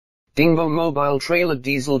Dingbo mobile trailer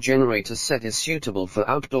diesel generator set is suitable for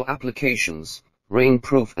outdoor applications,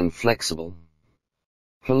 rainproof and flexible.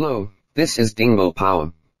 Hello, this is Dingbo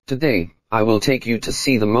Power. Today, I will take you to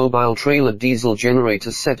see the mobile trailer diesel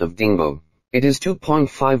generator set of Dingbo. It is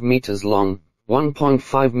 2.5 meters long,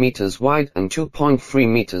 1.5 meters wide and 2.3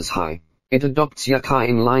 meters high. It adopts Yakai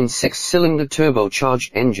inline 6-cylinder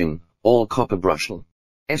turbocharged engine, all copper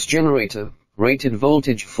brushless generator, rated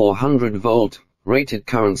voltage 400 volt, rated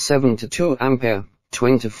current 7 to 2 ampere,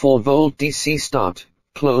 24 volt DC start,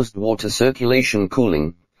 closed water circulation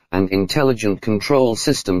cooling, and intelligent control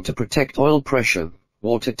system to protect oil pressure,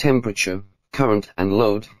 water temperature, current and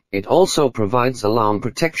load. It also provides alarm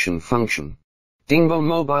protection function. Dingbo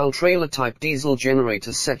mobile trailer type diesel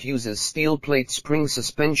generator set uses steel plate spring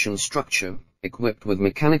suspension structure, equipped with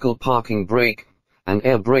mechanical parking brake, and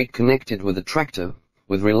air brake connected with a tractor,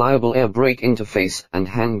 with reliable air brake interface and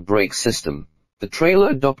hand brake system. The trailer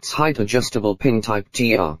adopts height adjustable pin type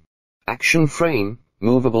TR. Action frame,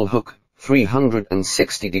 movable hook,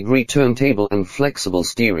 360-degree turntable and flexible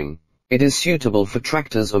steering. It is suitable for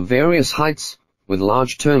tractors of various heights, with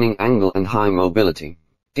large turning angle and high mobility.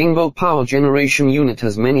 Dingbo power generation unit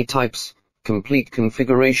has many types, complete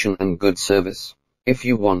configuration and good service. If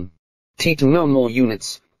you want to know more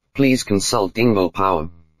units, please consult Dingbo Power.